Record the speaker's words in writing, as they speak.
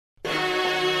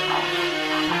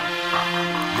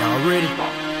Y'all ready? These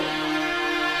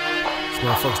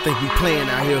motherfuckers think we playing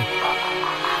out here.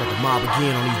 Got the mob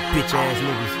again on these bitch ass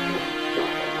niggas.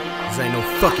 This ain't no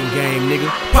fucking game, nigga.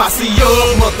 Posse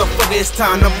up, motherfucker, it's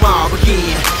time to mob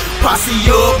again. Posse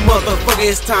up, motherfucker,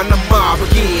 it's time to mob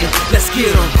again. Let's get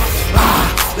 'em,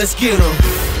 let's get 'em,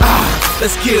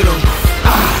 let's get 'em,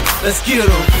 let's get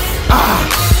 'em,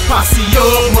 Posse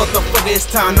up, motherfucker, it's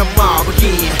time to mob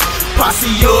again.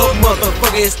 Posse up,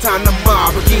 motherfucker, it's time to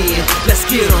mob again. Let's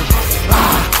get 'em,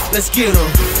 let's get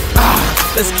 'em,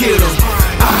 let's get 'em,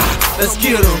 let's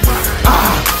get 'em,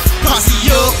 Posse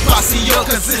up,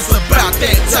 cause it's about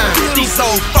that time. These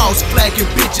old false flagging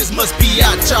bitches must be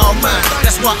out y'all mind.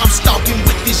 That's why I'm stalking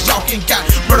with this yawkin', got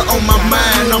murder on my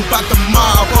mind. I'm about to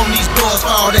mob on these boys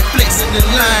for all that flexing in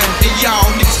line. And y'all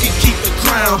niggas can keep the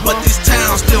crown, but this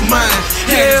town's still mine.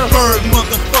 Harrisburg,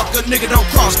 motherfucker, nigga, don't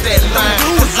cross that line.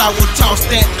 Cause I will toss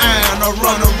that iron or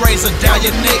run a razor down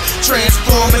your neck.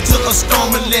 Transform into a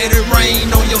storm and let it rain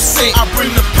on your set. I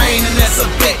bring the pain and that's a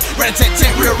bet.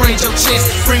 Rat-tat-tat, rearrange your chest.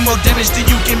 Bring more damage than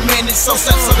you can manage, so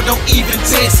sucker don't even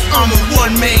test. I'm a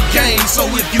one-man game, so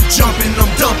if you jumping,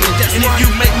 I'm dumping. And if you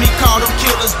make me call them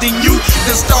killers, then you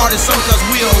can start it. So cause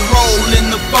we'll roll in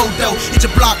the photo, hit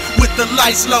your block with the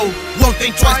lights low. Won't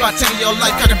think twice about taking your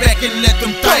life, cut it back and let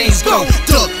them things go.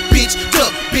 Duck, bitch,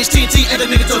 T.N.T ain't a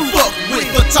nigga to fuck with.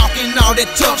 For talking all that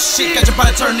tough shit, got your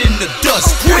body turned into dust.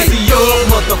 Posse up,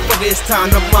 motherfucker, it's time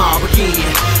to mob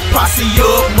again. Posse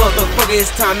up, motherfucker, it's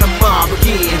time to mob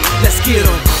again. Let's get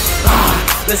 'em,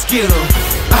 let's get 'em,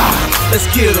 let's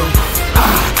get 'em,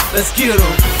 let's get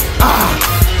 'em,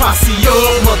 Posse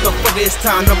up, motherfucker, it's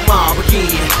time to mob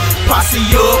again. Posse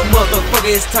up,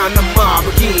 motherfucker, it's time to mob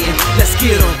again. Let's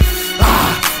get 'em,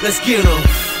 let's get 'em,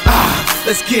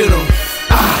 let's get 'em,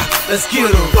 let's get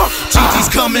 'em. GT's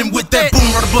coming with that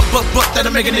boom, run buck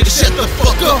that'll make a nigga shut the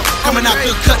fuck up. Coming out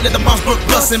the cut, let the bombs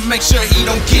bust and make sure he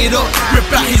don't get up.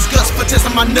 Rip out his guts for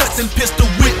testing my nuts and pistol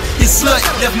whip his slut.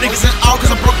 Left niggas in all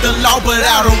cause I broke the law, but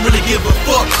I don't really give a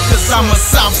fuck. Cause I'm a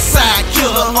Southside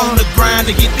killer on the grind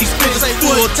to get these figures.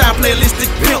 Full-time playlistic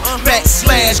pimp,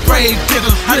 / grave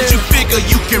digger. How did you figure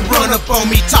you can run up on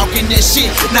me talking that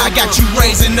shit? Now I got you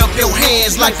raising up your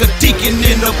hands like a deacon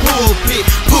in the pulpit.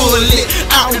 Pull it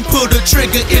out and pull the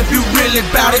trigger if you really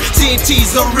bout it.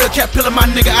 T.N.T's a real cat pillar, my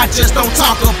nigga, I just don't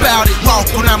talk about it. Walk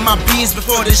on out my beans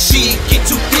before the shit get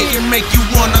too thick and make you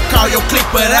wanna call your clique,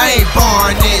 but I ain't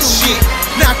barring that shit.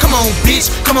 Now come on bitch,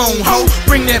 come on ho,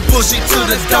 bring that bullshit to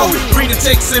the door. Bring the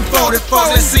Texas and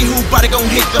 44, let's see who body gon'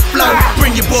 hit the floor.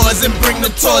 Bring your boys and bring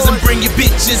them toys and bring your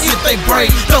bitches if they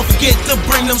break. Don't forget to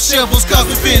bring them shovels cause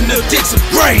we finna dig some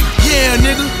great. Yeah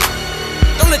nigga,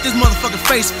 don't let this motherfucking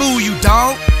face fool you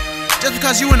dawg. Just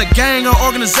because you in a gang or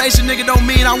organization, nigga, don't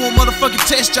mean I won't motherfucking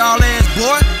test y'all ass,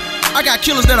 boy. I got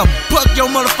killers that'll buck your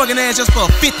motherfucking ass just for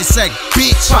a 50 second,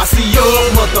 bitch. Posse up,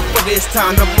 motherfucker, it's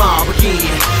time to mob again.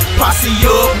 Posse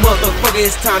up, motherfucker,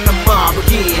 it's time to mob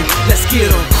again. Let's get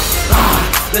 'em,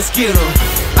 let's get 'em,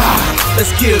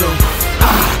 let's get 'em,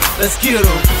 let's get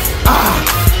 'em,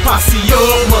 Posse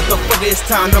up, motherfucker, it's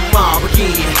time to mob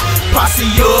again. Posse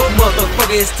up,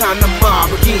 motherfucker, it's time to mob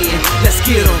again. Let's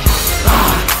get 'em,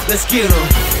 let's get 'em,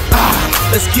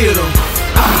 let's get 'em,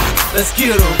 let's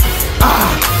get 'em,